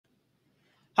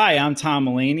Hi, I'm Tom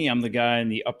Mulaney. I'm the guy in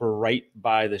the upper right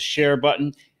by the share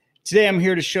button. Today, I'm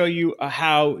here to show you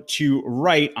how to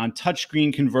write on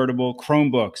touchscreen convertible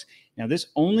Chromebooks. Now, this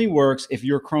only works if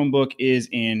your Chromebook is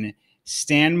in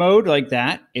stand mode like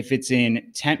that, if it's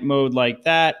in tent mode like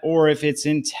that, or if it's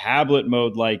in tablet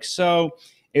mode like so.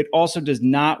 It also does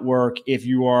not work if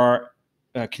you are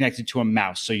connected to a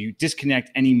mouse. So you disconnect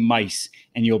any mice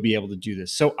and you'll be able to do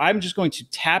this. So I'm just going to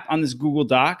tap on this Google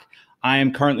Doc. I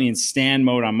am currently in stand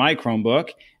mode on my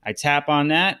Chromebook. I tap on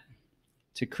that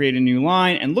to create a new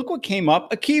line, and look what came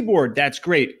up, a keyboard. That's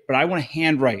great, but I want to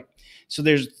handwrite. So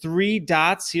there's 3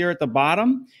 dots here at the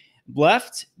bottom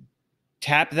left.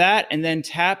 Tap that and then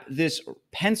tap this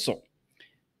pencil.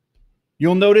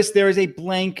 You'll notice there is a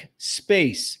blank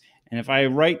space. And if I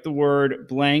write the word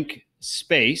blank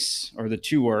space, or the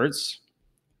 2 words,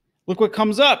 look what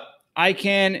comes up. I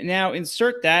can now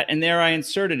insert that, and there I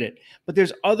inserted it. But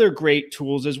there's other great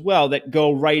tools as well that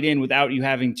go right in without you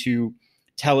having to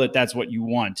tell it that's what you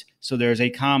want. So there's a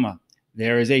comma,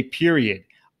 there is a period.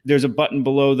 There's a button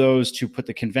below those to put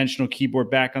the conventional keyboard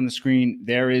back on the screen.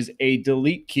 There is a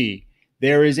delete key.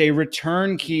 There is a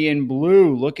return key in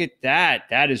blue. Look at that.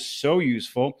 That is so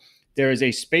useful. There is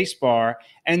a space bar,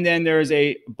 and then there is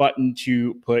a button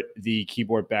to put the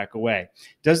keyboard back away.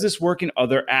 Does this work in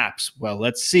other apps? Well,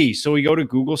 let's see. So we go to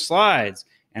Google Slides,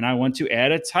 and I want to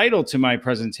add a title to my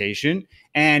presentation,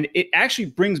 and it actually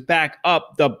brings back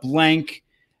up the blank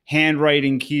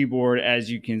handwriting keyboard, as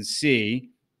you can see.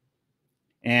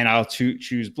 And I'll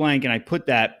choose blank, and I put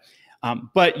that.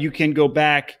 But you can go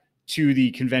back to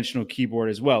the conventional keyboard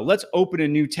as well. Let's open a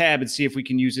new tab and see if we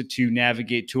can use it to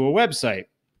navigate to a website.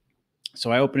 So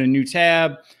I open a new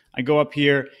tab. I go up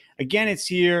here. Again, it's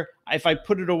here. If I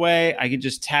put it away, I can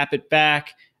just tap it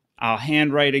back. I'll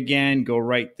handwrite again, go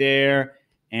right there.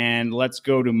 And let's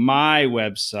go to my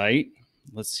website.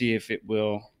 Let's see if it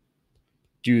will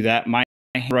do that. My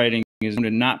handwriting is going to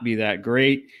not be that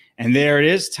great. And there it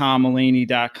is,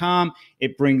 tommulaney.com.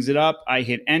 It brings it up. I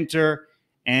hit enter.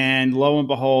 And lo and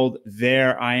behold,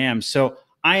 there I am. So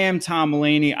I am Tom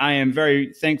Mulaney. I am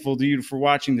very thankful to you for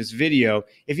watching this video.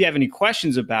 If you have any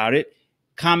questions about it,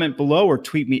 comment below or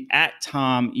tweet me at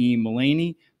Tom E.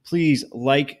 Mulaney. Please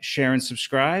like, share, and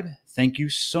subscribe. Thank you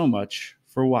so much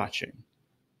for watching.